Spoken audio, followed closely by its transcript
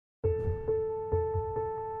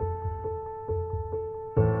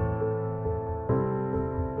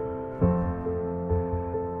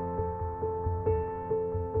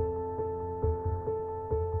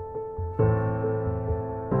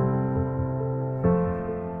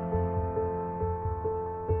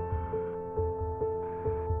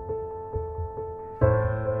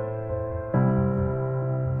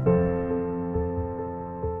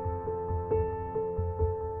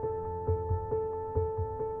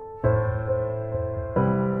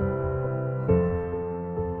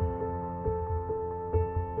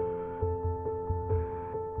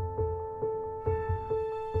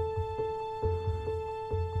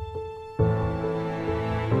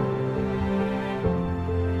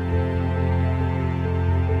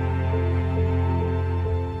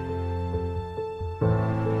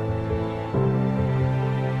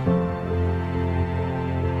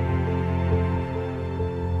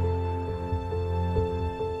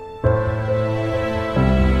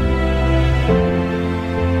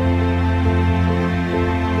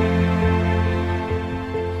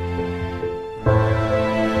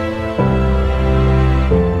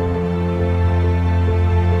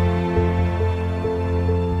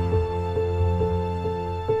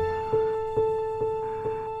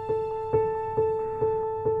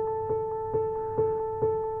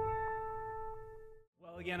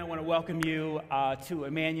welcome you to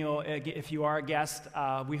Emmanuel. If you are a guest,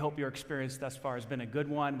 we hope your experience thus far has been a good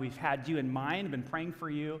one. We've had you in mind, been praying for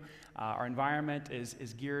you. Our environment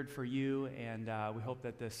is geared for you, and we hope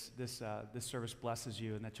that this service blesses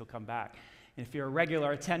you and that you'll come back. And if you're a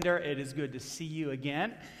regular attender, it is good to see you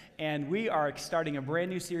again. And we are starting a brand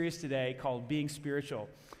new series today called Being Spiritual.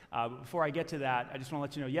 Before I get to that, I just want to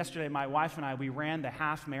let you know, yesterday my wife and I, we ran the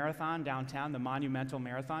half marathon downtown, the Monumental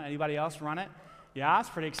Marathon. Anybody else run it? Yeah, it's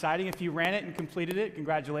pretty exciting. If you ran it and completed it,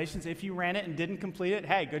 congratulations. If you ran it and didn't complete it,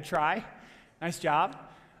 hey, good try. Nice job.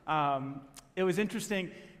 It was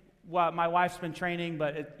interesting. Well, my wife's been training,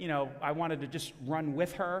 but I wanted to just run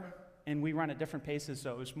with her, and we run at different paces,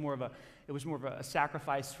 so it was more of a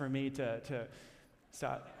sacrifice for me to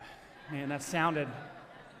man, that sounded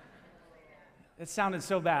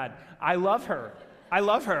so bad. I love her.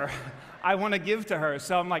 I want to give to her.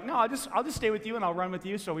 So I'm like, no, I'll just stay with you and I'll run with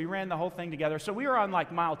you. So we ran the whole thing together. So we were on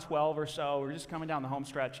like mile 12 or so. We're just coming down the home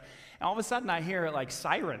stretch. And all of a sudden I hear like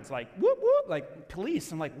sirens, like whoop, whoop, like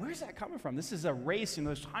police. I'm like, where's that coming from? This is a race and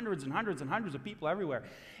there's hundreds and hundreds and hundreds of people everywhere.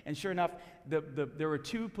 And sure enough, there were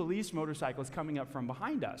two police motorcycles coming up from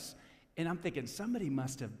behind us. And I'm thinking, somebody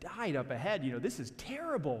must have died up ahead. This is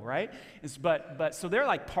terrible, right? But so they're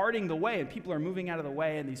like parting the way, and people are moving out of the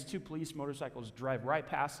way, and these two police motorcycles drive right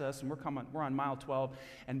past us, and we're on mile 12.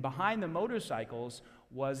 And behind the motorcycles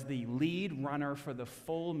was the lead runner for the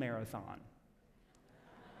full marathon.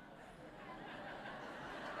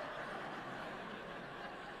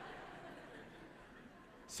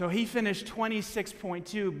 So he finished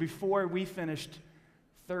 26.2 before we finished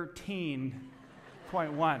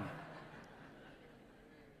 13.1.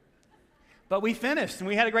 But we finished, and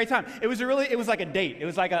we had a great time. It was like a date. It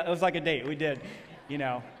was like a date. We did,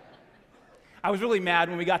 I was really mad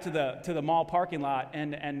when we got to the mall parking lot,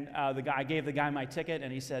 and I gave the guy my ticket,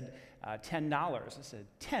 and he said $10. I said,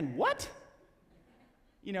 10 what?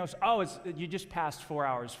 You just passed 4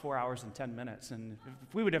 hours and 10 minutes, and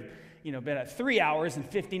if we would have, been at 3 hours and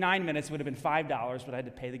 59 minutes, it would have been $5, but I had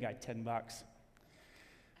to pay the guy $10.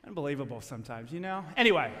 Unbelievable sometimes,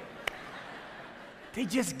 Anyway, they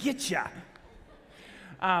just get you.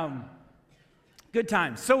 Good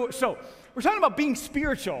times. So we're talking about being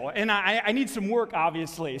spiritual, and I need some work,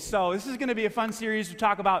 obviously. So this is going to be a fun series to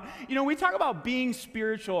talk about. We talk about being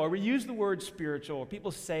spiritual, or we use the word spiritual, or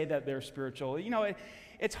people say that they're spiritual.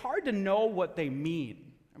 It's hard to know what they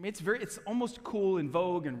mean. I mean, it's almost cool and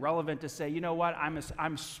vogue and relevant to say, you know what,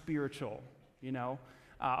 I'm spiritual.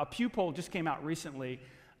 A Pew poll just came out recently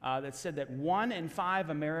that said that 1 in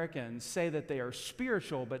 5 Americans say that they are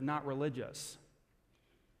spiritual but not religious.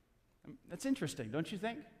 That's interesting, don't you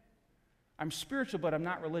think? I'm spiritual, but I'm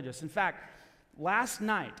not religious. In fact, last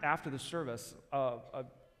night after the service, a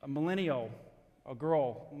millennial, a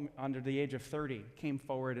girl under the age of 30, came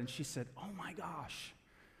forward and she said, oh my gosh,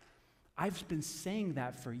 I've been saying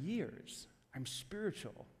that for years. I'm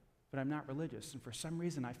spiritual, but I'm not religious. And for some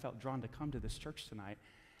reason, I felt drawn to come to this church tonight,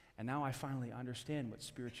 and now I finally understand what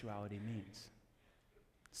spirituality means.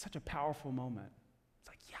 It's such a powerful moment. It's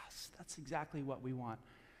like, yes, that's exactly what we want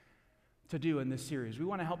to do in this series. We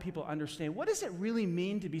want to help people understand, what does it really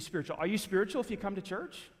mean to be spiritual? Are you spiritual if you come to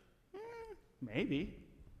church? Maybe.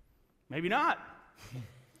 Maybe not.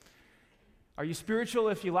 Are you spiritual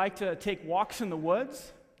if you like to take walks in the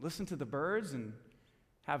woods, listen to the birds, and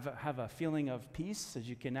have a feeling of peace as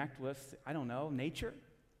you connect with, nature?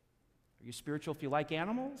 Are you spiritual if you like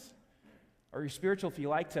animals? Are you spiritual if you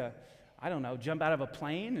like to, jump out of a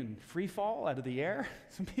plane and free fall out of the air?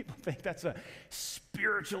 Some people think that's a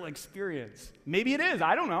spiritual experience. Maybe it is.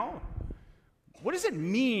 I don't know. What does it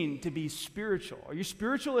mean to be spiritual? Are you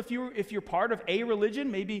spiritual if you're part of a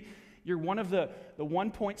religion? Maybe you're one of the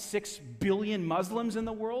 1.6 billion Muslims in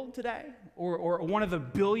the world today, or one of the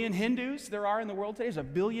billion Hindus there are in the world today. There's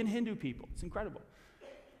 1 billion Hindu people. It's incredible.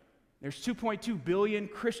 There's 2.2 billion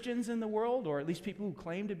Christians in the world, or at least people who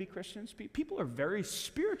claim to be Christians. People are very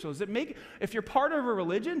spiritual. If you're part of a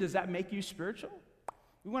religion, does that make you spiritual?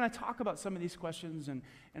 We want to talk about some of these questions and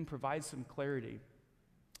provide some clarity.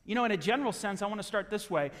 In a general sense, I want to start this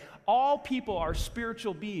way. All people are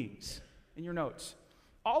spiritual beings, in your notes.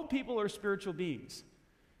 All people are spiritual beings,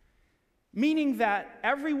 meaning that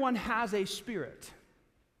everyone has a spirit.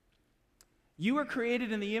 You were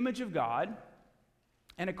created in the image of God.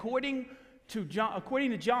 And according to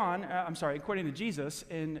Jesus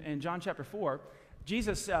in John chapter 4,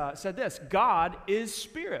 Jesus said this: God is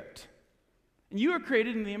spirit. And you are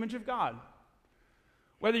created in the image of God.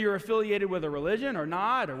 Whether you're affiliated with a religion or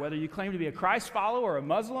not, or whether you claim to be a Christ follower or a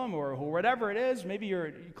Muslim or whatever it is, maybe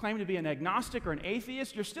you claim to be an agnostic or an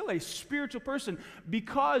atheist, you're still a spiritual person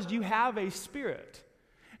because you have a spirit.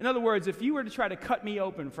 In other words, if you were to try to cut me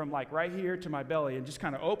open from like right here to my belly and just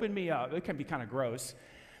kind of open me up, it can be kind of gross.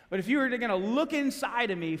 But if you were going to look inside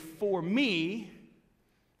of me for me,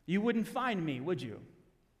 you wouldn't find me, would you?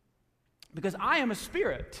 Because I am a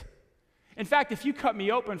spirit. In fact, if you cut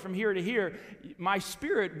me open from here to here, my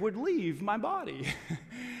spirit would leave my body,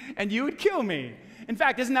 and you would kill me. In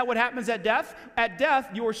fact, isn't that what happens at death? At death,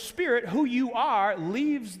 your spirit, who you are,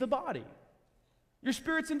 leaves the body. Your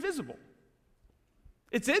spirit's invisible.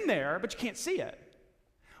 It's in there, but you can't see it.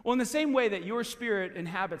 Well, in the same way that your spirit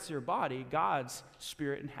inhabits your body, God's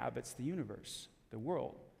spirit inhabits the universe, the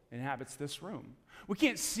world, inhabits this room. We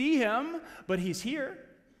can't see him, but he's here.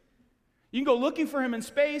 You can go looking for him in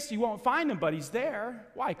space, you won't find him, but he's there.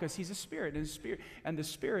 Why? Because he's a spirit, and the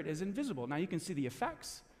spirit is invisible. Now you can see the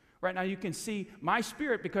effects. Right now you can see my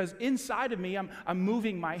spirit because inside of me I'm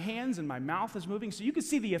moving my hands and my mouth is moving. So you can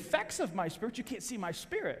see the effects of my spirit. You can't see my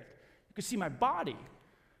spirit. You can see my body,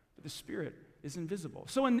 but the spirit is invisible.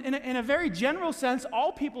 So in a very general sense,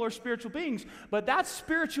 all people are spiritual beings, but that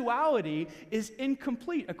spirituality is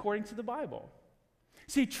incomplete according to the Bible.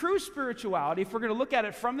 See, true spirituality, if we're going to look at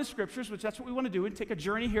it from the scriptures, which that's what we want to do, and take a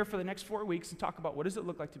journey here for the next 4 weeks and talk about what does it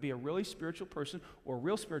look like to be a really spiritual person or a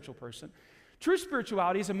real spiritual person. True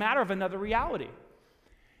spirituality is a matter of another reality.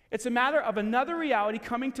 It's a matter of another reality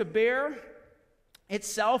coming to bear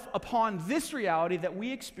itself upon this reality that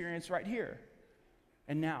we experience right here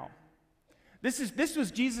and now. This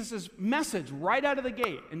was Jesus' message right out of the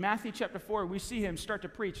gate. In Matthew chapter 4, we see him start to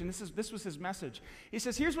preach, and this was his message. He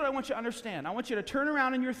says, here's what I want you to understand. I want you to turn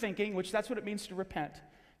around in your thinking, which that's what it means to repent.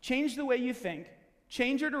 Change the way you think.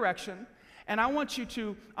 Change your direction. And I want you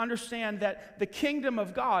to understand that the kingdom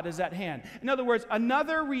of God is at hand. In other words,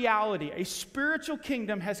 another reality, a spiritual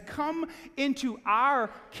kingdom has come into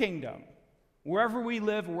our kingdom. Wherever we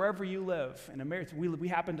live, wherever you live. In America, we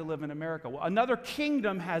happen to live in America. Well, another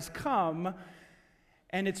kingdom has come,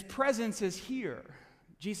 and its presence is here.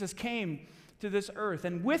 Jesus came to this earth,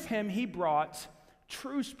 and with him, he brought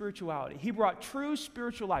true spirituality. He brought true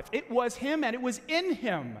spiritual life. It was him, and it was in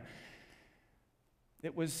him.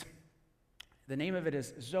 The name of it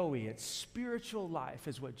is Zoe. It's spiritual life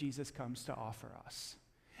is what Jesus comes to offer us.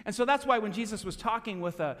 And so that's why when Jesus was talking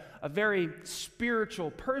with a very spiritual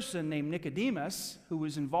person named Nicodemus, who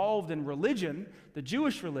was involved in religion, the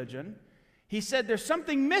Jewish religion, he said, there's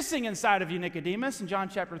something missing inside of you, Nicodemus, in John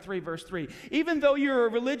chapter 3, verse 3. Even though you're a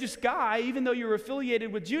religious guy, even though you're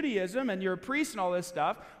affiliated with Judaism and you're a priest and all this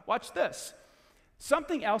stuff, watch this.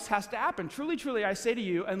 Something else has to happen. Truly, truly, I say to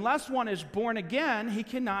you, unless one is born again, he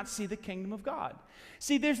cannot see the kingdom of God.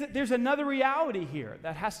 See, there's another reality here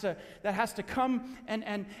that has to come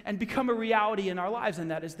and become a reality in our lives, and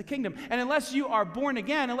that is the kingdom. And unless you are born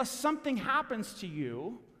again, unless something happens to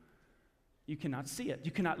you, you cannot see it. You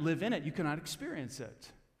cannot live in it. You cannot experience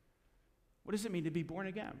it. What does it mean to be born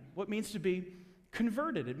again? What it means to be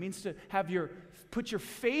converted? It means to put your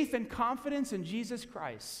faith and confidence in Jesus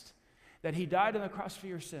Christ, that he died on the cross for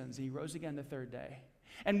your sins, and he rose again the third day.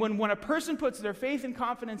 And when a person puts their faith and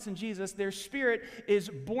confidence in Jesus, their spirit is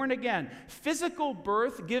born again. Physical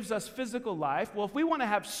birth gives us physical life. Well, if we want to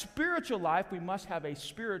have spiritual life, we must have a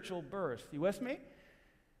spiritual birth. You with me?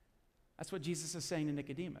 That's what Jesus is saying to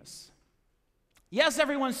Nicodemus. Yes,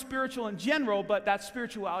 everyone's spiritual in general, but that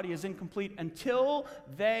spirituality is incomplete until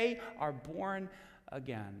they are born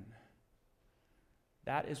again.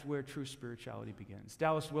 That is where true spirituality begins.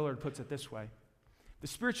 Dallas Willard puts it this way. The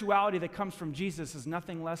spirituality that comes from Jesus is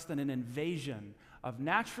nothing less than an invasion of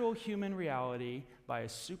natural human reality by a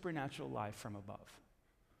supernatural life from above.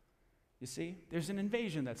 You see, there's an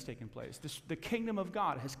invasion that's taken place. The kingdom of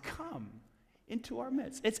God has come into our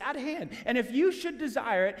midst. It's at hand. And if you should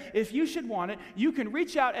desire it, if you should want it, you can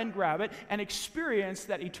reach out and grab it and experience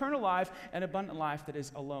that eternal life and abundant life that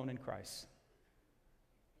is alone in Christ.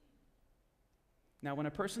 Now, when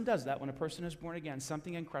a person does that, when a person is born again,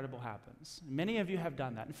 something incredible happens. Many of you have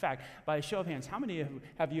done that. In fact, by a show of hands, how many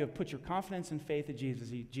of you have put your confidence and faith in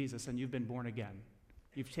Jesus and you've been born again?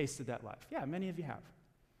 You've tasted that life. Yeah, many of you have.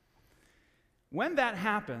 When that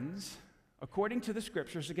happens, according to the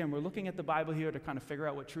scriptures, again, we're looking at the Bible here to kind of figure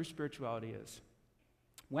out what true spirituality is.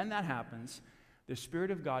 When that happens, the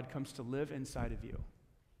Spirit of God comes to live inside of you.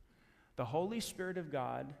 The Holy Spirit of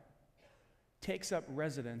God takes up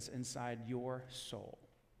residence inside your soul.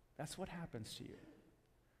 That's what happens to you.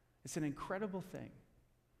 It's an incredible thing.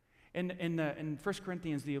 In 1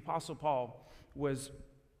 Corinthians, the Apostle Paul was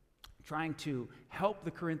trying to help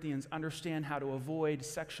the Corinthians understand how to avoid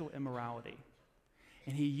sexual immorality.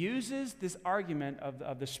 And he uses this argument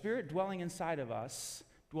of the Spirit dwelling inside of us,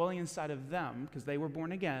 dwelling inside of them, because they were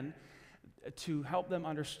born again, to help them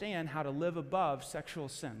understand how to live above sexual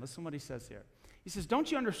sin. Listen to what he says here. He says,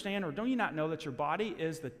 don't you understand or don't you not know that your body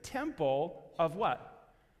is the temple of what?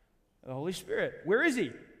 The Holy Spirit. Where is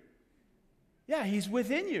he? Yeah, he's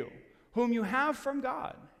within you, whom you have from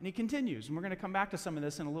God. And he continues, and we're going to come back to some of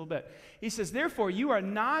this in a little bit. He says, therefore, you are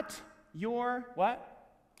not your what?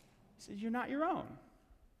 He says, you're not your own.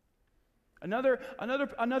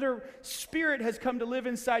 Another spirit has come to live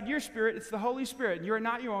inside your spirit. It's the Holy Spirit. And you are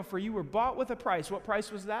not your own, for you were bought with a price. What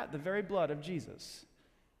price was that? The very blood of Jesus.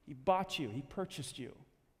 He bought you. He purchased you.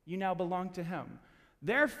 You now belong to him.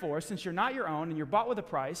 Therefore, since you're not your own and you're bought with a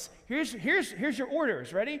price, here's your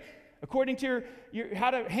orders. Ready? According to your how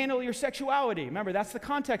to handle your sexuality. Remember, that's the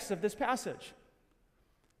context of this passage.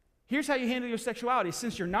 Here's how you handle your sexuality.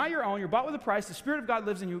 Since you're not your own, you're bought with a price, the Spirit of God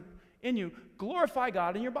lives in you, glorify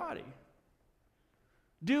God in your body.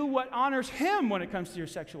 Do what honors him when it comes to your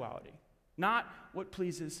sexuality, not what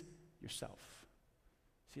pleases yourself.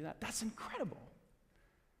 See that? That's incredible.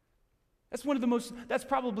 That's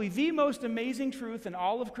probably the most amazing truth in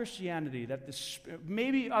all of Christianity, that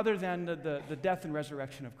maybe other than the death and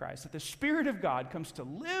resurrection of Christ, that the Spirit of God comes to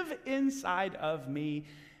live inside of me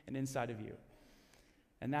and inside of you.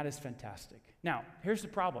 And that is fantastic. Now, here's the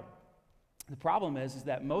problem. The problem is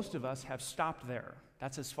that most of us have stopped there.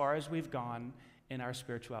 That's as far as we've gone in our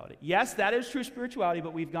spirituality. Yes, that is true spirituality,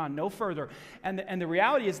 but we've gone no further. And the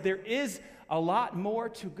reality is there is a lot more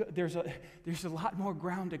to go. There's a lot more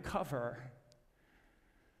ground to cover.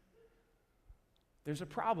 There's a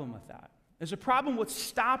problem with that. There's a problem with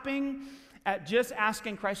stopping at just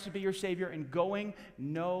asking Christ to be your Savior and going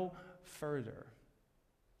no further.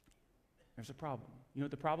 There's a problem. You know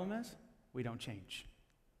what the problem is? We don't change.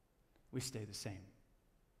 We stay the same.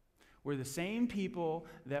 We're the same people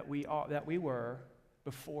that we were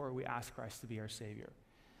before we asked Christ to be our Savior.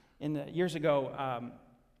 Years ago,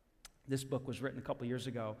 this book was written a couple years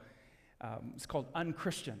ago. It's called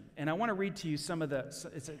Unchristian. And I want to read to you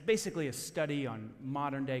it's basically a study on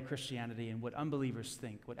modern day Christianity and what unbelievers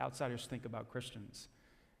think, what outsiders think about Christians.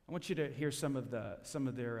 I want you to hear some of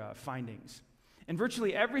their findings. In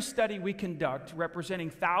virtually every study we conduct, representing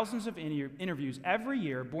thousands of interviews every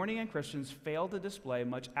year, born-again Christians fail to display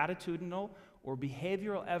much attitudinal or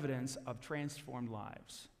behavioral evidence of transformed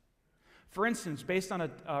lives. For instance, based on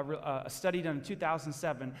a study done in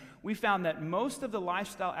 2007, we found that most of the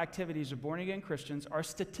lifestyle activities of born-again Christians are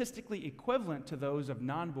statistically equivalent to those of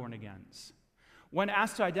non-born-agains. When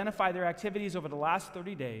asked to identify their activities over the last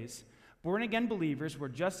 30 days, born-again believers were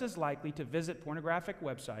just as likely to visit pornographic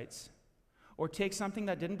websites, or take something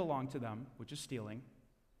that didn't belong to them, which is stealing,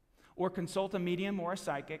 or consult a medium or a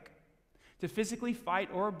psychic, to physically fight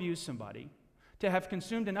or abuse somebody, to have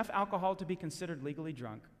consumed enough alcohol to be considered legally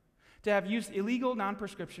drunk, to have used illegal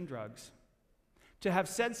non-prescription drugs, to have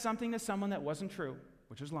said something to someone that wasn't true,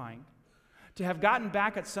 which is lying, to have gotten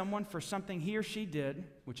back at someone for something he or she did,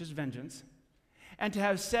 which is vengeance, and to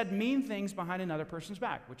have said mean things behind another person's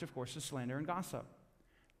back, which of course is slander and gossip.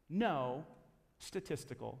 No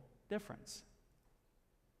statistical difference.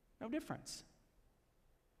 No difference.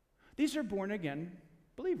 These are born-again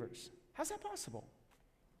believers. How's that possible?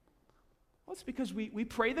 Well, it's because we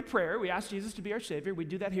pray the prayer. We ask Jesus to be our Savior. We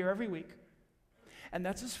do that here every week. And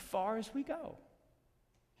that's as far as we go.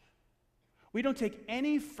 We don't take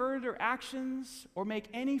any further actions or make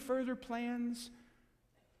any further plans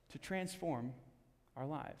to transform our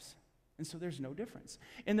lives. And so there's no difference.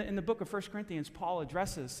 In the book of 1 Corinthians, Paul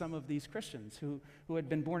addresses some of these Christians who had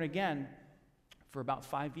been born again for about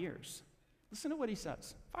 5 years. Listen to what he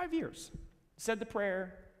says. 5 years. Said the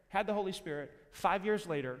prayer, had the Holy Spirit. 5 years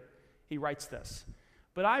later, he writes this.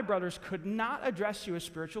 But I, brothers, could not address you as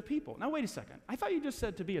spiritual people. Now, wait a second. I thought you just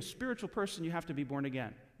said to be a spiritual person, you have to be born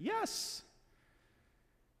again. Yes.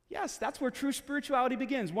 Yes, that's where true spirituality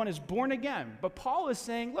begins. One is born again. But Paul is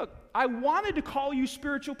saying, look, I wanted to call you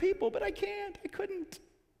spiritual people, but I can't. I couldn't.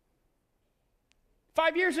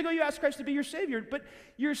 5 years ago, you asked Christ to be your Savior, but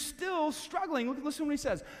you're still struggling. Listen to what he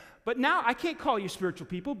says. But now I can't call you spiritual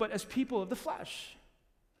people, but as people of the flesh.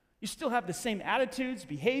 You still have the same attitudes,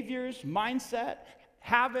 behaviors, mindset,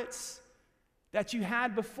 habits that you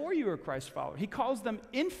had before you were a Christ follower. He calls them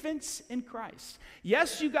infants in Christ.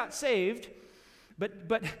 Yes, you got saved,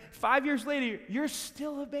 but 5 years later, you're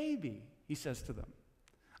still a baby, he says to them.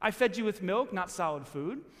 I fed you with milk, not solid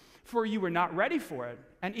food, for you were not ready for it.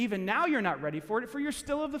 And even now you're not ready for it, for you're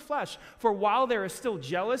still of the flesh. For while there is still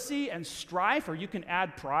jealousy and strife, or you can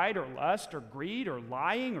add pride or lust or greed or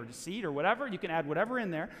lying or deceit or whatever, you can add whatever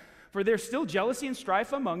in there. For there's still jealousy and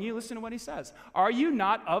strife among you. Listen to what he says. Are you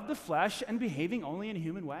not of the flesh and behaving only in a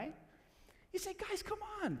human way? You say, guys, come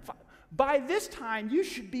on. By this time, you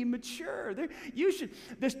should be mature.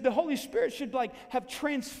 The Holy Spirit should have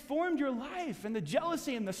transformed your life, and the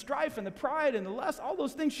jealousy and the strife and the pride and the lust, all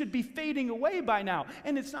those things should be fading away by now,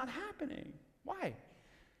 and it's not happening. Why?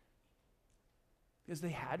 Because they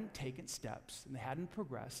hadn't taken steps and they hadn't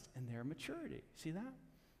progressed in their maturity. See that?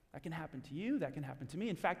 That can happen to you, that can happen to me.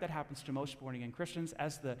 In fact, that happens to most born-again Christians,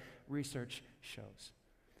 as the research shows.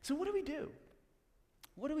 So what do we do?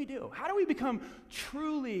 What do we do? How do we become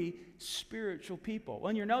truly spiritual people? Well,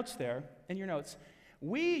 in your notes,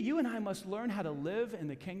 you and I must learn how to live in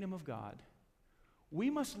the kingdom of God. We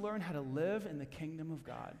must learn how to live in the kingdom of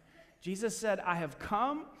God. Jesus said, I have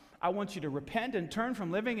come. I want you to repent and turn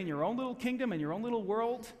from living in your own little kingdom and your own little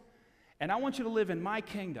world, and I want you to live in my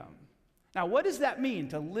kingdom. Now, what does that mean,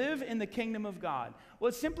 to live in the kingdom of God? Well,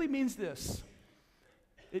 it simply means this.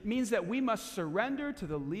 It means that we must surrender to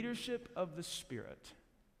the leadership of the Spirit.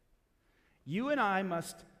 You and I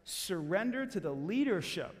must surrender to the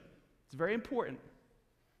leadership. It's very important.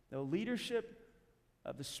 The leadership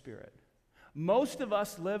of the Spirit. Most of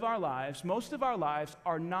our lives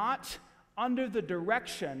are not under the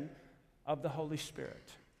direction of the Holy Spirit.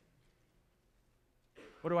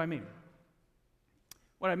 What do I mean?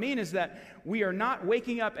 What I mean is that we are not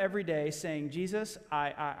waking up every day saying, Jesus,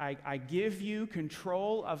 I give you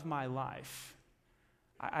control of my life.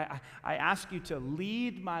 I ask you to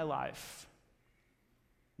lead my life.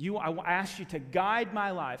 I ask you to guide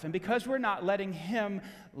my life. And because we're not letting him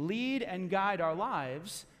lead and guide our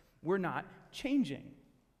lives, we're not changing.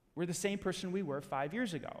 We're the same person we were 5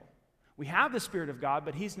 years ago. We have the Spirit of God,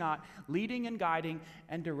 but he's not leading and guiding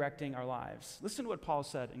and directing our lives. Listen to what Paul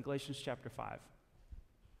said in Galatians chapter 5.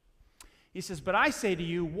 He says, but I say to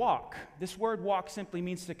you, walk. This word walk simply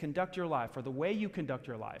means to conduct your life, or the way you conduct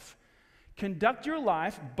your life. Conduct your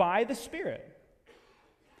life by the Spirit.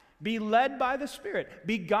 Be led by the Spirit.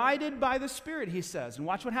 Be guided by the Spirit, he says. And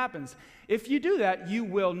watch what happens. If you do that, you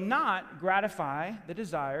will not gratify the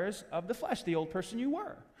desires of the flesh, the old person you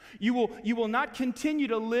were. You will not continue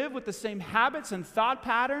to live with the same habits and thought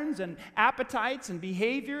patterns and appetites and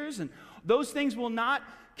behaviors, and those things will not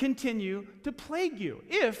continue to plague you.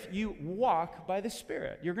 If you walk by the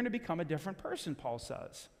Spirit, you're going to become a different person, Paul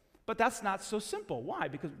says. But that's not so simple. Why?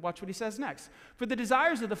 Because watch what he says next. For the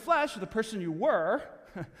desires of the flesh, or the person you were,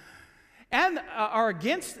 and are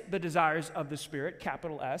against the desires of the Spirit,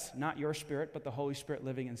 capital S, not your spirit, but the Holy Spirit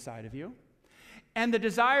living inside of you. And the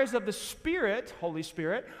desires of the Spirit, Holy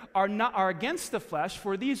Spirit, are against the flesh,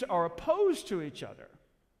 for these are opposed to each other,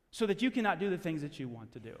 so that you cannot do the things that you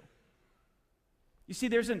want to do. You see,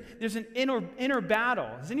 there's an inner battle.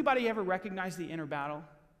 Has anybody ever recognized the inner battle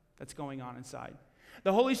that's going on inside?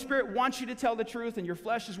 The Holy Spirit wants you to tell the truth, and your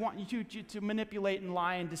flesh is wanting you to manipulate and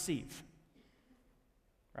lie and deceive.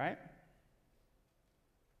 Right?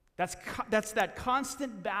 That's that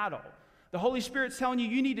constant battle. The Holy Spirit's telling you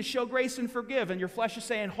you need to show grace and forgive, and your flesh is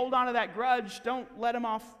saying, hold on to that grudge, don't let him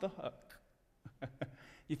off the hook.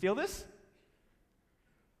 You feel this?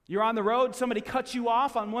 You're on the road, somebody cuts you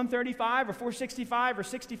off on 135 or 465 or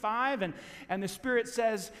 65, and the Spirit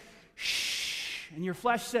says, shh, and your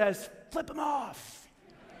flesh says, flip him off.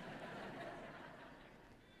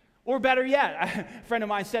 Or better yet, a friend of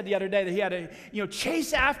mine said the other day that he had to,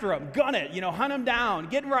 chase after him, gun it, hunt him down,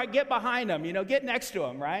 get behind him, get next to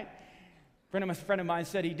him, right? A friend of mine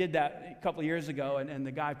said he did that a couple of years ago, and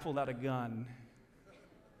the guy pulled out a gun.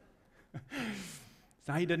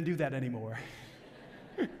 So he doesn't do that anymore.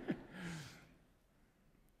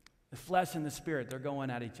 The flesh and the Spirit, they're going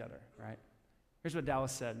at each other, right? Here's what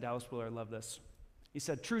Dallas said. Dallas Willard, I love this. He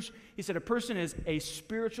said, a person is a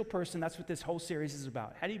spiritual person. That's what this whole series is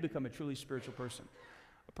about. How do you become a truly spiritual person?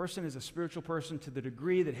 A person is a spiritual person to the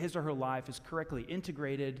degree that his or her life is correctly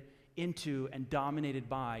integrated into and dominated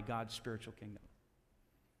by God's spiritual kingdom.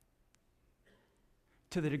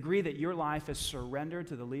 To the degree that your life is surrendered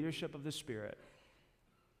to the leadership of the Spirit,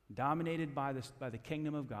 dominated by the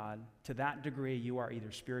kingdom of God, to that degree you are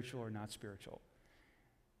either spiritual or not spiritual.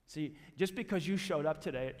 See, just because you showed up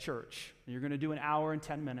today at church, and you're going to do an hour and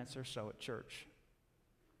 10 minutes or so at church,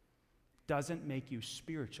 doesn't make you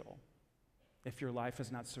spiritual if your life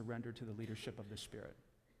is not surrendered to the leadership of the Spirit.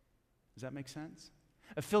 Does that make sense?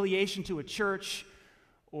 Affiliation to a church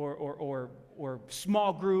or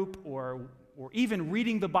small group or even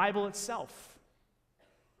reading the Bible itself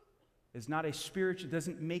is not a spiritual,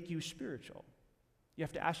 doesn't make you spiritual. You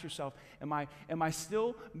have to ask yourself, am I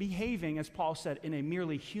still behaving, as Paul said, in a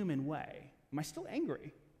merely human way? Am I still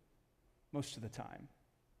angry most of the time?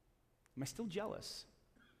 Am I still jealous?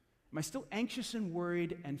 Am I still anxious and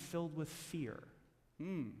worried and filled with fear?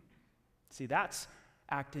 See, that's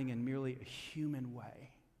acting in merely a human way.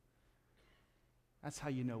 That's how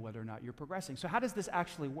you know whether or not you're progressing. So how does this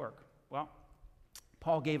actually work? Well,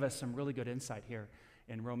 Paul gave us some really good insight here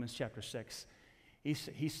in Romans chapter 6.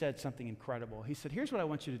 He said something incredible. He said, here's what I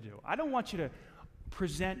want you to do. I don't want you to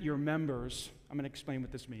present your members, I'm going to explain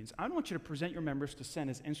what this means. I don't want you to present your members to sin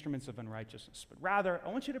as instruments of unrighteousness, but rather, I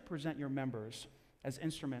want you to present your members as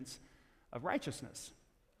instruments of righteousness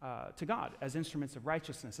to God, as instruments of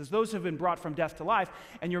righteousness, as those who have been brought from death to life,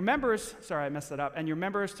 and your members, sorry, I messed that up, and your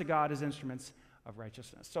members to God as instruments of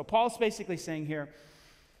righteousness. So Paul's basically saying here,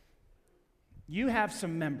 you have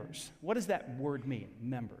some members. What does that word mean,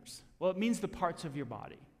 members? Well, it means the parts of your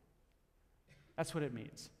body. That's what it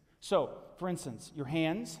means. So, for instance, your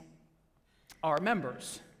hands are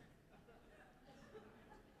members.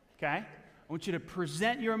 Okay? I want you to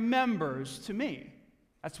present your members to me.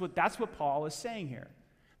 That's what Paul is saying here.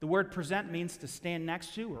 The word present means to stand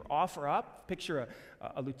next to or offer up. Picture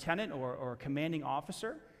a lieutenant or a commanding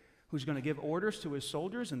officer who's going to give orders to his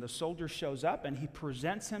soldiers, and the soldier shows up and he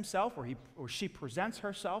presents himself or she presents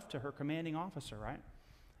herself to her commanding officer, right?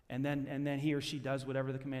 And then he or she does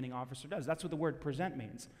whatever the commanding officer does. That's what the word present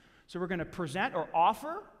means. So we're going to present or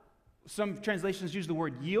offer. Some translations use the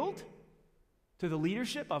word yield to the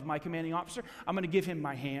leadership of my commanding officer. I'm going to give him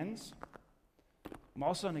my hands. I'm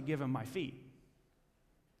also going to give him my feet.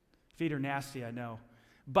 Feet are nasty, I know.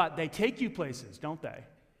 But they take you places, don't they?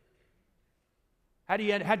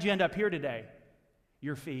 How'd you end up here today?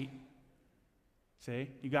 Your feet. See?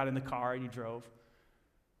 You got in the car and you drove.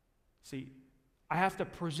 See, I have to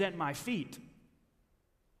present my feet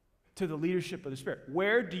to the leadership of the Spirit.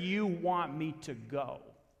 Where do you want me to go?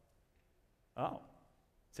 Oh,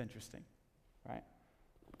 it's interesting, right?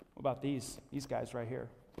 What about these guys right here?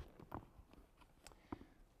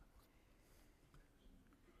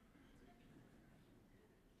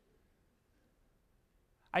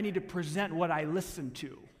 I need to present what I listen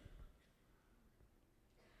to.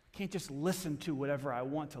 I can't just listen to whatever I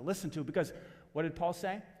want to listen to, because what did Paul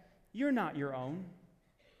say? You're not your own.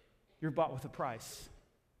 You're bought with a price.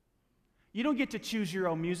 You don't get to choose your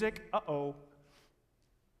own music. Uh-oh.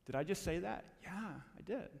 Did I just say that? Yeah, I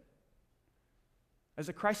did. As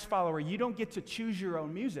a Christ follower, you don't get to choose your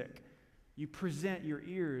own music. You present your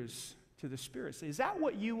ears to the Spirit. Say, is that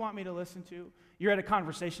what you want me to listen to? You're at a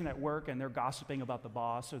conversation at work and they're gossiping about the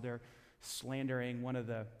boss, or they're slandering one of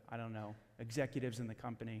the, executives in the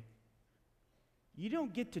company. You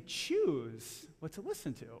don't get to choose what to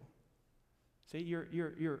listen to. See,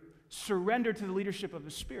 you're surrendered to the leadership of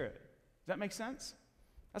the Spirit. Does that make sense?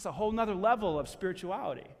 That's a whole nother level of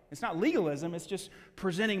spirituality. It's not legalism, it's just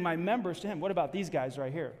presenting my members to Him. What about these guys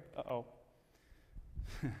right here? Uh-oh.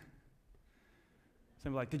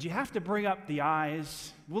 Somebody like, did you have to bring up the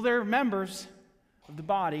eyes? Well, they're members of the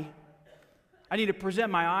body. I need to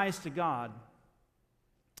present my eyes to God.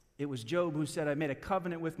 It was Job who said, I made a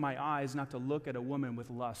covenant with my eyes not to look at a woman with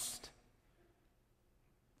lust.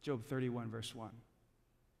 Job 31, verse 1.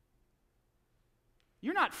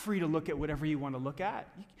 You're not free to look at whatever you want to look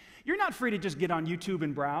at. You're not free to just get on YouTube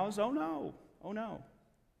and browse. Oh, no. Oh, no.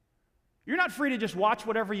 You're not free to just watch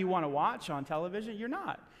whatever you want to watch on television. You're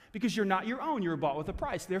not. Because you're not your own. You're bought with a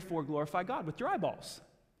price. Therefore, glorify God with your eyeballs.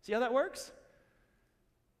 See how that works?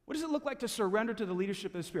 What does it look like to surrender to the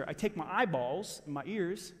leadership of the Spirit? I take my eyeballs and my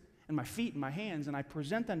ears and my feet and my hands, and I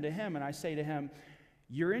present them to Him, and I say to Him,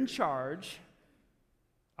 you're in charge.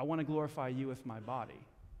 I want to glorify you with my body.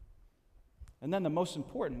 And then the most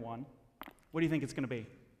important one, what do you think it's going to be?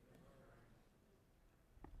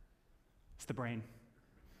 It's the brain.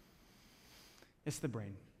 It's the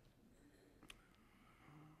brain.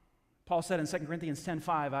 Paul said in 2 Corinthians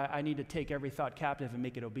 10:5, I need to take every thought captive and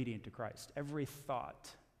make it obedient to Christ. Every thought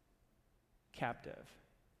captive.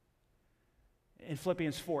 In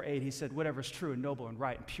Philippians 4:8, he said, whatever is true and noble and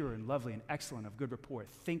right and pure and lovely and excellent, of good report,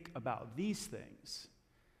 think about these things.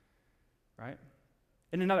 Right?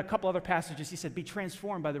 In a couple other passages, he said, be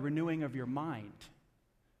transformed by the renewing of your mind.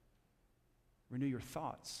 Renew your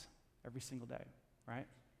thoughts every single day, right?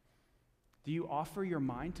 Do you offer your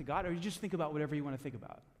mind to God, or you just think about whatever you want to think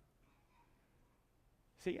about?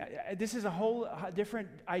 See, this is a whole different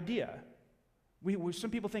idea. Some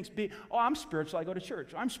people think, I'm spiritual, I go to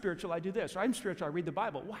church. Or, I'm spiritual, I do this. Or, I'm spiritual, I read the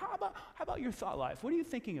Bible. Well, how about your thought life? What are you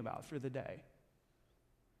thinking about through the day?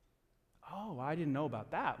 Oh, I didn't know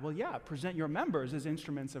about that. Well, yeah, present your members as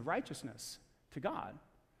instruments of righteousness to God.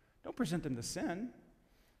 Don't present them to sin.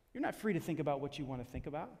 You're not free to think about what you want to think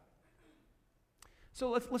about. So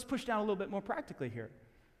let's push down a little bit more practically here.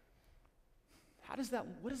 What does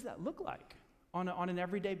that look like on an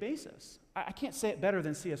everyday basis? I can't say it better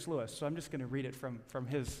than C.S. Lewis, so I'm just going to read it from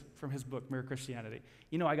his book, Mere Christianity.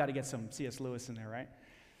 You know I got to get some C.S. Lewis in there, right?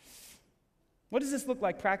 What does this look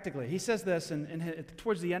like practically? He says this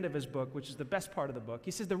towards the end of his book, which is the best part of the book.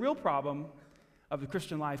 He says the real problem of the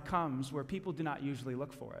Christian life comes where people do not usually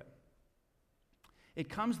look for it. It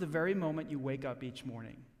comes the very moment you wake up each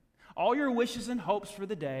morning. All your wishes and hopes for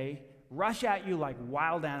the day rush at you like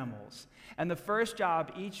wild animals. And the first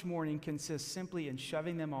job each morning consists simply in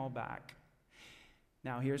shoving them all back.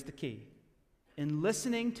 Now, here's the key. In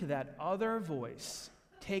listening to that other voice,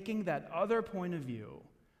 taking that other point of view,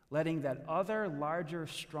 letting that other, larger,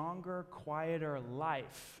 stronger, quieter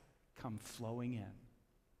life come flowing in.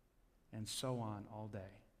 And so on all day.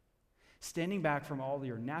 Standing back from all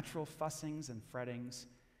your natural fussings and frettings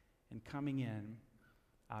and coming in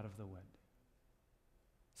out of the wind.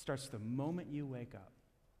 Starts the moment you wake up.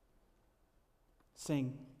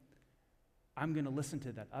 Saying, I'm going to listen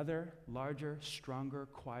to that other, larger, stronger,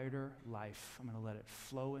 quieter life. I'm going to let it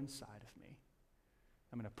flow inside of me.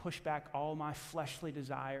 I'm going to push back all my fleshly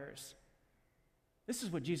desires. This is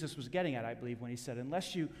what Jesus was getting at, I believe, when he said,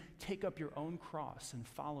 unless you take up your own cross and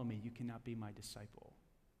follow me, you cannot be my disciple.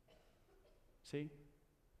 See?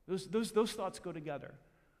 Those thoughts go together.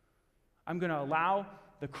 I'm going to allow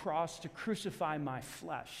the cross to crucify my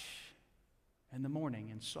flesh in the morning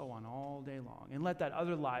and so on all day long, and let that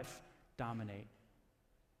other life dominate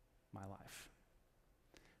my life.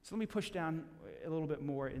 So let me push down a little bit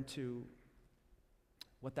more into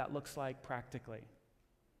what that looks like practically.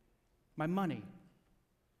 My money.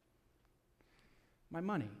 My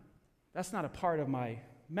money. That's not a part of my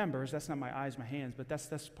members. That's not my eyes, my hands, but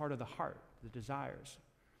that's part of the heart, the desires.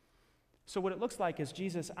 So what it looks like is,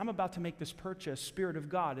 Jesus, I'm about to make this purchase. Spirit of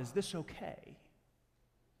God, is this okay?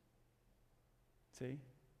 See?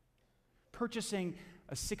 Purchasing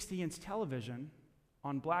a 60-inch television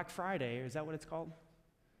on Black Friday, is that what it's called?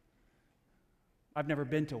 I've never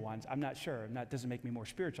been to one. I'm not sure. And that doesn't make me more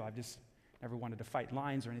spiritual. I've just never wanted to fight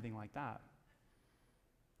lines or anything like that.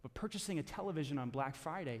 But purchasing a television on Black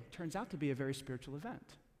Friday turns out to be a very spiritual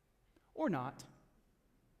event. Or not.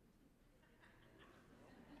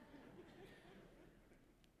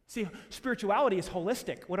 See, spirituality is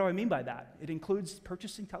holistic. What do I mean by that? It includes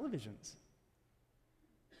purchasing televisions.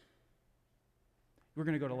 We're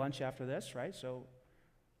going to go to lunch after this, right? So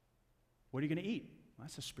what are you going to eat? Well,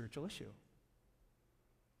 that's a spiritual issue.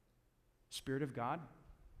 Spirit of God,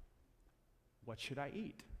 what should I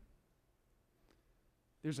eat?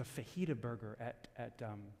 There's a fajita burger at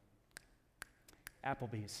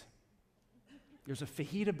Applebee's. There's a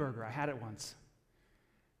fajita burger. I had it once.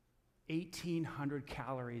 1,800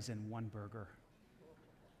 calories in one burger.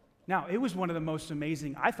 Now, it was one of the most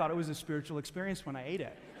amazing, I thought it was a spiritual experience when I ate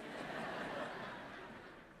it.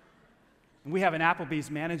 And we have an Applebee's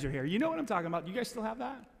manager here. You know what I'm talking about? You guys still have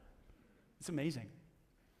that? It's amazing.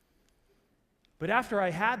 But after I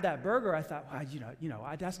had that burger, I thought,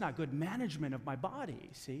 well, that's not good management of my body.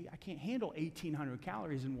 See, I can't handle 1,800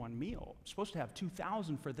 calories in one meal. I'm supposed to have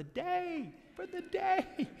 2,000 for the day.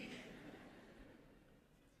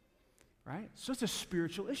 Right? So it's a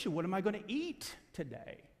spiritual issue. What am I going to eat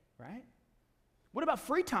today? Right? What about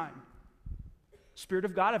free time? Spirit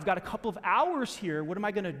of God, I've got a couple of hours here. What am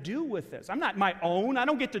I going to do with this? I'm not my own. I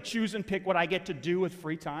don't get to choose and pick what I get to do with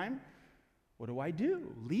free time. What do I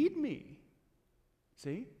do? Lead me.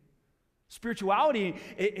 See? Spirituality,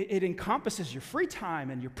 it encompasses your free time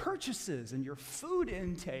and your purchases and your food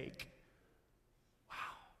intake. Wow.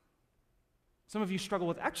 Some of you struggle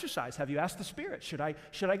with exercise. Have you asked the Spirit, should I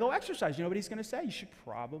go exercise? You know what He's going to say? You should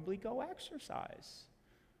probably go exercise.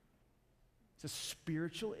 It's a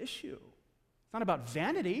spiritual issue. It's not about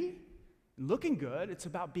vanity and looking good. It's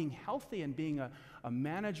about being healthy and being a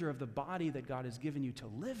manager of the body that God has given you to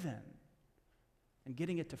live in and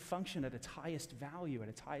getting it to function at its highest value, at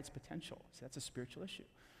its highest potential. So that's a spiritual issue.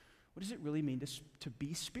 What does it really mean to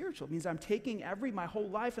be spiritual? It means I'm taking my whole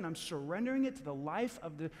life and I'm surrendering it to the life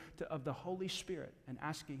of the Holy Spirit and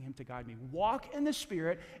asking Him to guide me. Walk in the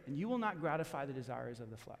Spirit and you will not gratify the desires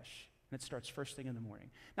of the flesh. And it starts first thing in the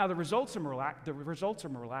morning. Now, the results are miraculous. The results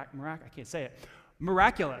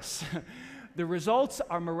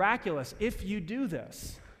are miraculous if you do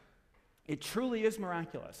this. It truly is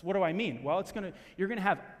miraculous. What do I mean? Well, you're going to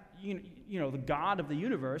have, the God of the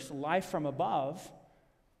universe, life from above,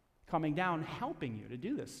 coming down, helping you to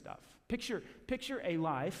do this stuff. Picture a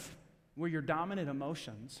life where your dominant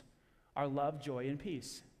emotions are love, joy, and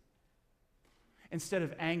peace, instead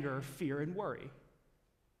of anger, fear, and worry.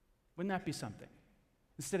 Wouldn't that be something?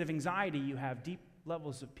 Instead of anxiety, you have deep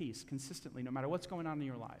levels of peace consistently, no matter what's going on in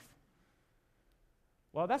your life.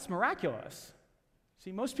 Well, that's miraculous.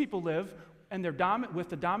 See, most people live and they're with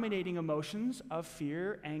the dominating emotions of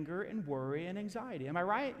fear, anger, and worry and anxiety. Am I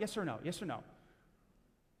right? Yes or no? Yes or no?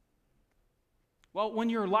 Well, when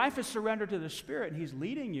your life is surrendered to the Spirit and He's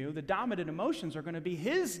leading you, the dominant emotions are going to be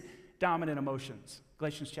His dominant emotions.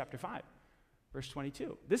 Galatians chapter 5, verse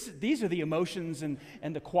 22. These are the emotions and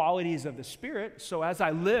the qualities of the Spirit. So as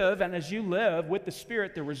I live and as you live with the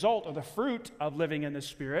Spirit, the result or the fruit of living in the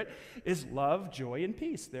Spirit is love, joy, and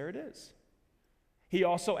peace. There it is. He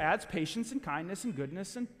also adds patience and kindness and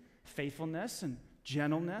goodness and faithfulness and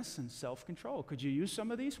gentleness and self-control. Could you use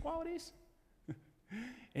some of these qualities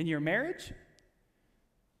in your marriage?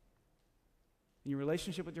 In your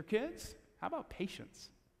relationship with your kids? How about patience?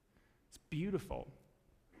 It's beautiful.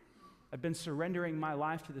 I've been surrendering my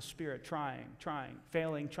life to the Spirit, trying,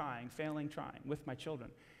 failing with my children.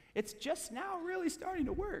 It's just now really starting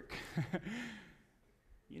to work.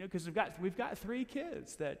 Because we've got 3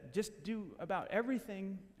 kids that just do about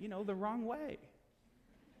everything, the wrong way.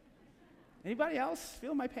 Anybody else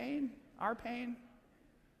feel my pain, our pain?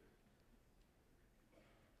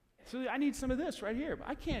 So I need some of this right here.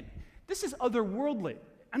 I can't. This is otherworldly.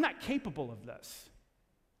 I'm not capable of this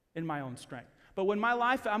in my own strength. But when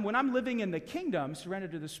I'm living in the kingdom,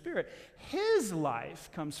 surrendered to the Spirit, His life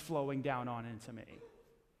comes flowing down on into me.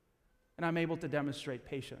 And I'm able to demonstrate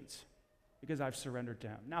patience because I've surrendered to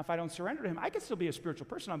Him. Now, if I don't surrender to Him, I can still be a spiritual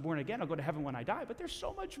person. I'm born again. I'll go to heaven when I die. But there's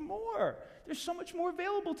so much more. There's so much more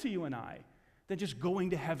available to you and I than just going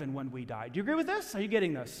to heaven when we die. Do you agree with this? Are you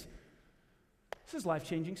getting this? This is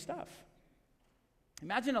life-changing stuff.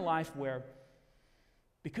 Imagine a life where,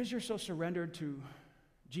 because you're so surrendered to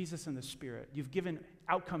Jesus and the Spirit, you've given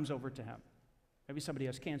outcomes over to Him. Maybe somebody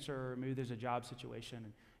has cancer, or maybe there's a job situation,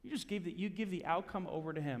 and you give the outcome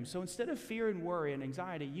over to Him. So instead of fear and worry and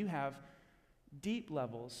anxiety, you have deep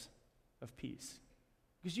levels of peace.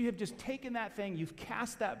 Because you have just taken that thing, you've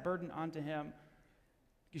cast that burden onto Him,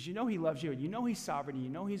 because you know He loves you, and you know He's sovereign, and you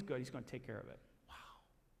know He's good, He's going to take care of it. Wow.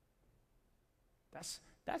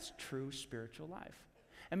 That's true spiritual life.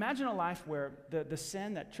 Imagine a life where the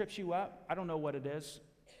sin that trips you up, I don't know what it is,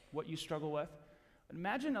 what you struggle with. But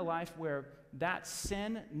imagine a life where that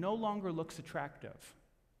sin no longer looks attractive.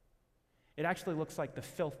 It actually looks like the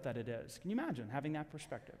filth that it is. Can you imagine having that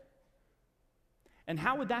perspective? And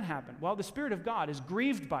how would that happen? Well, the Spirit of God is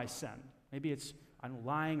grieved by sin. Maybe it's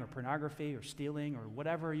lying or pornography or stealing or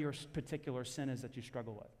whatever your particular sin is that you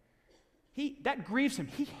struggle with. That grieves Him.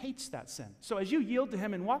 He hates that sin. So as you yield to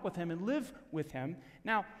Him and walk with Him and live with Him,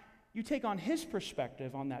 now you take on His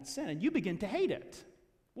perspective on that sin and you begin to hate it.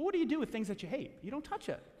 Well, what do you do with things that you hate? You don't touch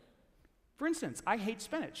it. For instance, I hate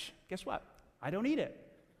spinach. Guess what? I don't eat it.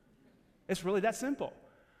 It's really that simple.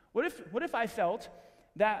 What if I felt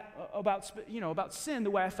that about sin the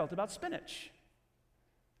way I felt about spinach?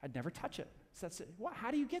 I'd never touch it. So that's it. How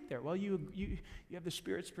do you get there? Well, you have the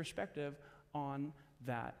Spirit's perspective on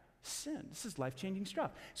that sin. This is life-changing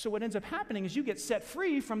stuff. So what ends up happening is you get set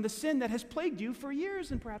free from the sin that has plagued you for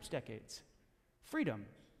years and perhaps decades. Freedom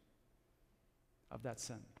of that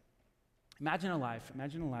sin. Imagine a life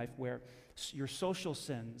where your social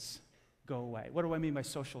sins go away. What do I mean by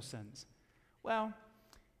social sins? Well,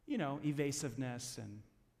 evasiveness and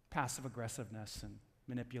passive aggressiveness and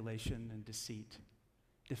manipulation and deceit,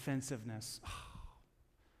 defensiveness,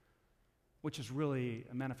 which is really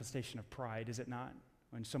a manifestation of pride, is it not?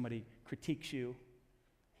 When somebody critiques you,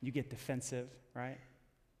 you get defensive, right?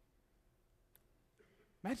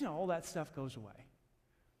 Imagine all that stuff goes away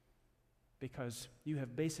because you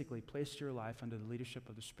have basically placed your life under the leadership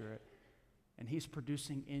of the Spirit, and He's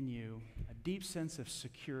producing in you a deep sense of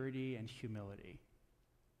security and humility,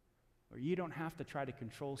 where you don't have to try to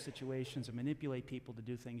control situations and manipulate people to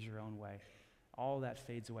do things your own way. All that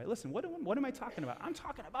fades away. Listen, what am I talking about? I'm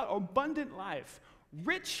talking about abundant life,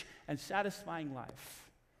 rich and satisfying life,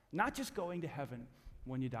 not just going to heaven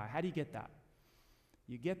when you die. How do you get that?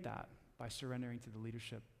 You get that by surrendering to the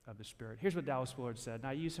leadership of the Spirit. Here's what Dallas Willard said. Now,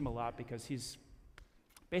 I use him a lot because he's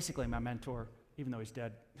basically my mentor, even though he's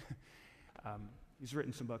dead. He's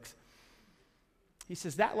written some books. He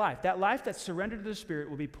says, that life that's surrendered to the Spirit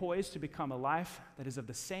will be poised to become a life that is of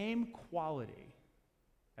the same quality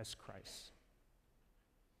as Christ.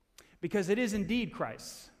 Because it is indeed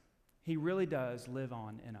Christ. He really does live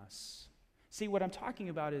on in us. See, what I'm talking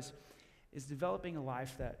about is developing a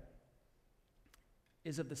life that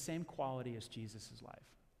is of the same quality as Jesus' life.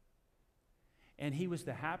 And He was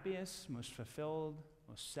the happiest, most fulfilled,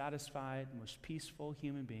 most satisfied, most peaceful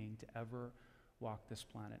human being to ever walk this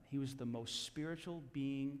planet. He was the most spiritual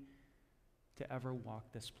being to ever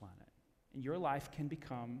walk this planet. And your life can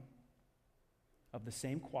become of the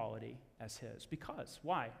same quality as His. Because,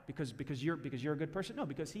 why? Because you're a good person? No,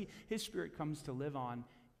 because His Spirit comes to live on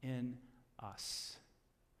in us.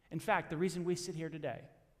 In fact, the reason we sit here today,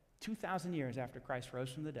 2,000 years after Christ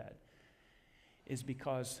rose from the dead, is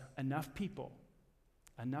because enough people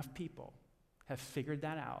have figured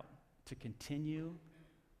that out to continue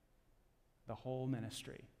the whole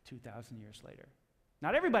ministry 2,000 years later.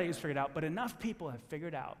 Not everybody has figured out, but enough people have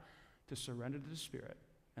figured out to surrender to the Spirit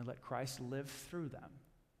and let Christ live through them.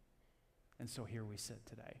 And so here we sit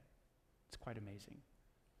today. It's quite amazing.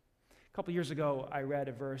 A couple years ago, I read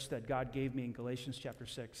a verse that God gave me in Galatians chapter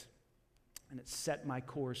 6, and it set my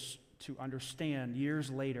course to understand years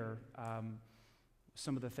later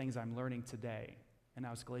some of the things I'm learning today. And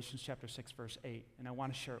that was Galatians chapter 6, verse 8, and I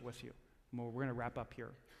want to share it with you. We're going to wrap up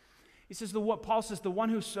here. He says, Paul says, the one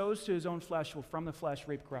who sows to his own flesh will from the flesh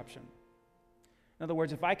reap corruption. In other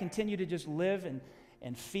words, if I continue to just live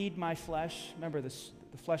and feed my flesh, remember the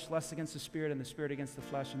flesh lusts against the Spirit and the Spirit against the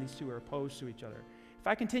flesh, and these two are opposed to each other. If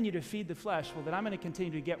I continue to feed the flesh, well, then I'm going to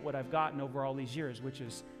continue to get what I've gotten over all these years, which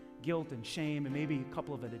is guilt and shame and maybe a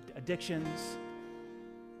couple of addictions,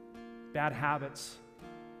 bad habits,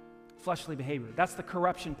 fleshly behavior. That's the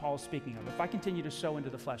corruption Paul's speaking of, if I continue to sow into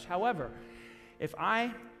the flesh. However, if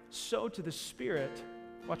I sow to the Spirit,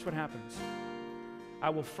 watch what happens. I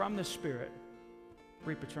will from the Spirit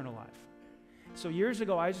reap eternal life. So years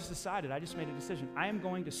ago, I just made a decision. I am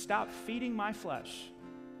going to stop feeding my flesh.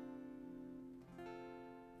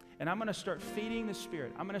 And I'm going to start feeding the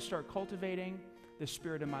Spirit. I'm going to start cultivating the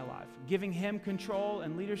Spirit in my life, giving Him control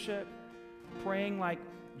and leadership, praying like,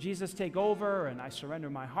 Jesus, take over, and I surrender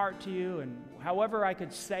my heart to you. And however I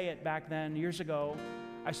could say it back then, years ago,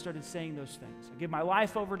 I started saying those things. I give my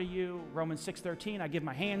life over to you, Romans 6:13. I give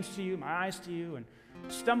my hands to you, my eyes to you, and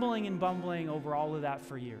stumbling and bumbling over all of that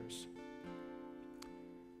for years.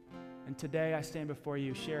 And today I stand before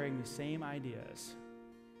you sharing the same ideas.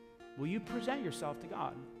 Will you present yourself to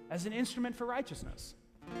God as an instrument for righteousness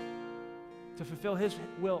to fulfill His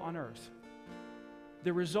will on earth?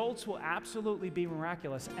 The results will absolutely be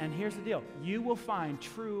miraculous. And here's the deal. You will find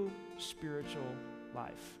true spiritual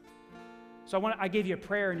life. So I gave you a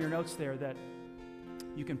prayer in your notes there that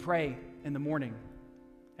you can pray in the morning.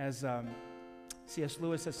 As C.S.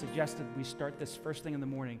 Lewis has suggested, we start this first thing in the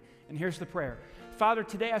morning. And here's the prayer. Father,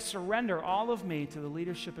 today I surrender all of me to the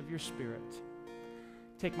leadership of your Spirit.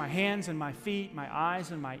 Take my hands and my feet, my eyes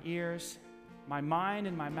and my ears, my mind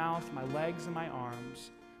and my mouth, my legs and my arms,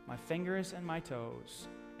 my fingers and my toes,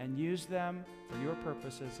 and use them for your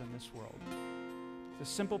purposes in this world. It's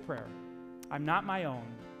a simple prayer. I'm not my own.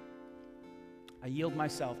 I yield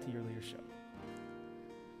myself to your leadership.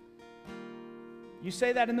 You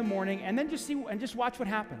say that in the morning, and then just watch what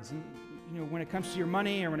happens. And, when it comes to your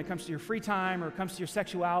money, or when it comes to your free time, or it comes to your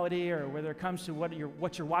sexuality, or whether it comes to what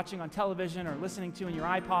you're watching on television or listening to in your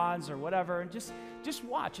iPods or whatever, and just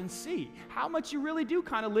watch and see how much you really do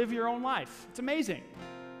kind of live your own life. It's amazing.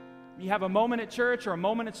 You have a moment at church or a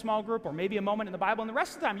moment at small group or maybe a moment in the Bible, and the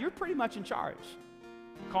rest of the time you're pretty much in charge,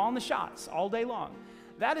 calling the shots all day long.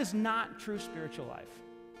 That is not true spiritual life.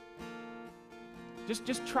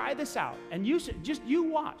 Just try this out and you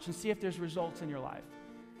watch and see if there's results in your life.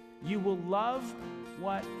 You will love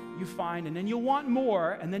what you find, and then you'll want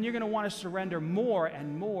more, and then you're going to want to surrender more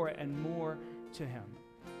and more and more to Him,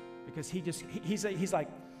 because he's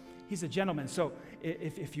a gentleman. So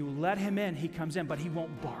if you let Him in, He comes in, but He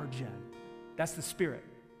won't barge in. That's the Spirit.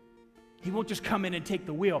 He won't just come in and take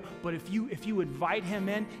the wheel, but if you invite Him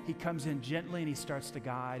in, He comes in gently and He starts to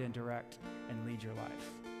guide and direct and lead your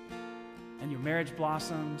life. And your marriage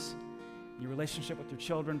blossoms, your relationship with your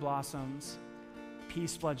children blossoms,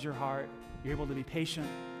 peace floods your heart, you're able to be patient,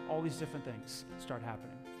 all these different things start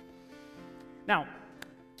happening. Now,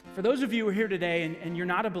 for those of you who are here today and you're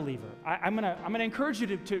not a believer, I'm gonna encourage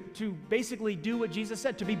you to basically do what Jesus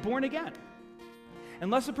said, to be born again.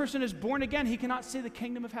 Unless a person is born again, he cannot see the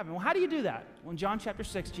kingdom of heaven. Well, how do you do that? Well, in John chapter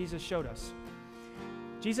 6, Jesus showed us.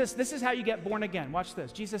 This is how you get born again. Watch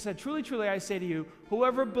this. Jesus said, truly, truly, I say to you,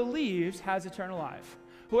 whoever believes has eternal life.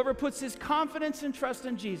 Whoever puts his confidence and trust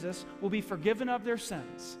in Jesus will be forgiven of their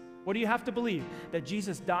sins. What do you have to believe? That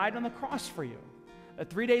Jesus died on the cross for you. That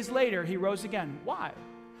 3 days later, He rose again. Why?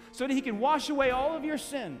 So that He can wash away all of your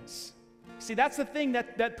sins. See, that's the thing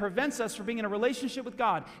that prevents us from being in a relationship with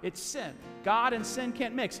God. It's sin. God and sin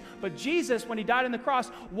can't mix. But Jesus, when He died on the cross,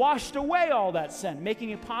 washed away all that sin,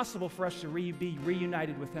 making it possible for us to be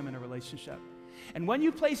reunited with Him in a relationship. And when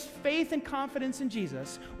you place faith and confidence in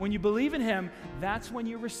Jesus, when you believe in Him, that's when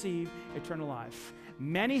you receive eternal life.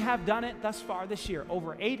 Many have done it thus far this year.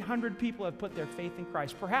 Over 800 people have put their faith in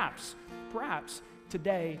Christ. Perhaps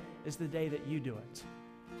today is the day that you do it.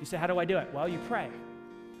 You say, how do I do it? Well, you pray.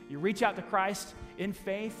 You reach out to Christ in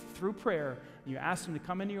faith through prayer, and you ask Him to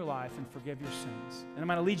come into your life and forgive your sins. And I'm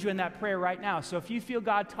going to lead you in that prayer right now. So if you feel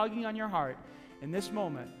God tugging on your heart in this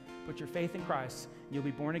moment Put your faith in Christ, and you'll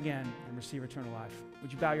be born again and receive eternal life.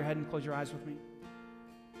 Would you bow your head and close your eyes with me?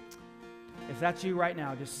 If that's you right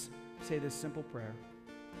now, just say this simple prayer.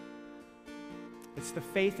 It's the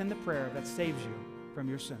faith and the prayer that saves you from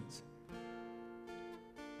your sins.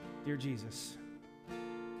 Dear Jesus,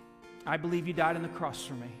 I believe you died on the cross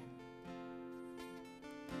for me.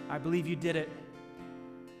 I believe you did it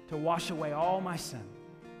to wash away all my sin.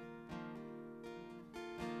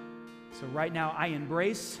 So right now, I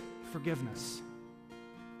embrace forgiveness.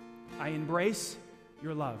 I embrace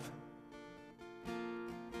your love.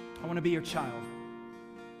 I want to be your child.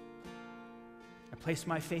 I place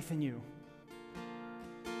my faith in you.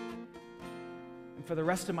 And for the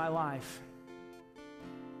rest of my life,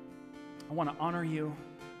 I want to honor you.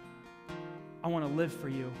 I want to live for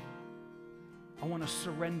you. I want to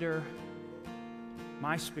surrender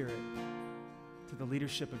my spirit to the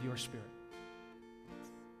leadership of your Spirit.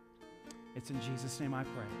 It's in Jesus' name I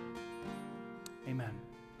pray. Amen.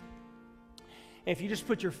 If you just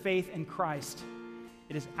put your faith in Christ,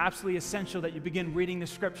 it is absolutely essential that you begin reading the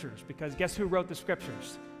Scriptures, because guess who wrote the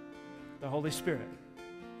Scriptures? The Holy Spirit.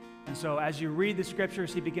 And so as you read the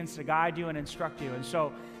Scriptures, He begins to guide you and instruct you. And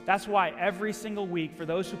so that's why every single week, for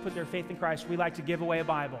those who put their faith in Christ, we like to give away a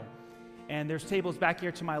Bible. And there's tables back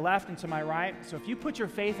here to my left and to my right. So if you put your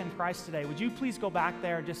faith in Christ today, would you please go back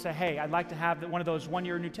there and just say, hey, I'd like to have one of those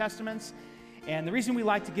one-year New Testaments. And the reason we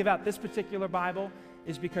like to give out this particular Bible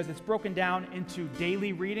is because it's broken down into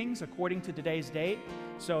daily readings according to today's date.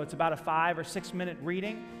 So it's about a 5 or 6 minute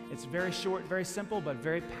reading. It's very short, very simple, but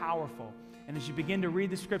very powerful. And as you begin to read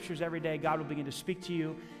the Scriptures every day, God will begin to speak to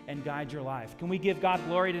you and guide your life. Can we give God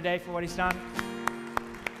glory today for what He's done?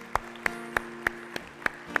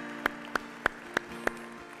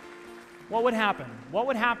 What would happen? What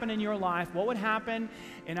would happen in your life? What would happen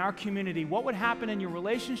in our community? What would happen in your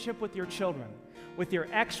relationship with your children, with your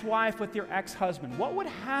ex-wife, with your ex-husband? What would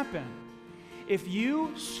happen if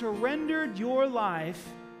you surrendered your life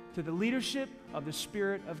to the leadership of the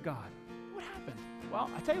Spirit of God? What would happen? Well,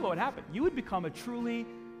 I tell you what would happen. You would become a truly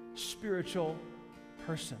spiritual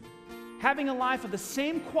person, having a life of the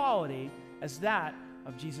same quality as that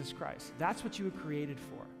of Jesus Christ. That's what you were created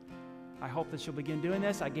for. I hope that you'll begin doing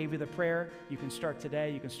this. I gave you the prayer. You can start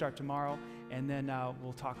today. You can start tomorrow. And then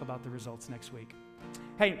we'll talk about the results next week.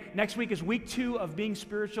 Hey, next week is week 2 of Being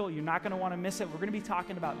Spiritual. You're not going to want to miss it. We're going to be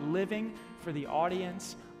talking about living for the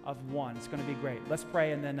audience of one. It's going to be great. Let's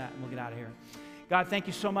pray, and then we'll get out of here. God, thank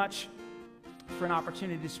you so much for an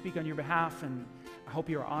opportunity to speak on your behalf. And I hope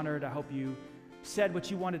you're honored. I hope you said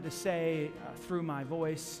what you wanted to say through my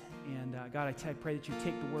voice. And God, I pray that you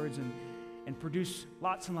take the words and produce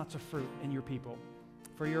lots and lots of fruit in your people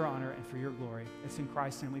for your honor and for your glory. It's in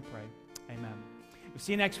Christ's name we pray. Amen. We'll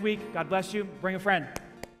see you next week. God bless you. Bring a friend.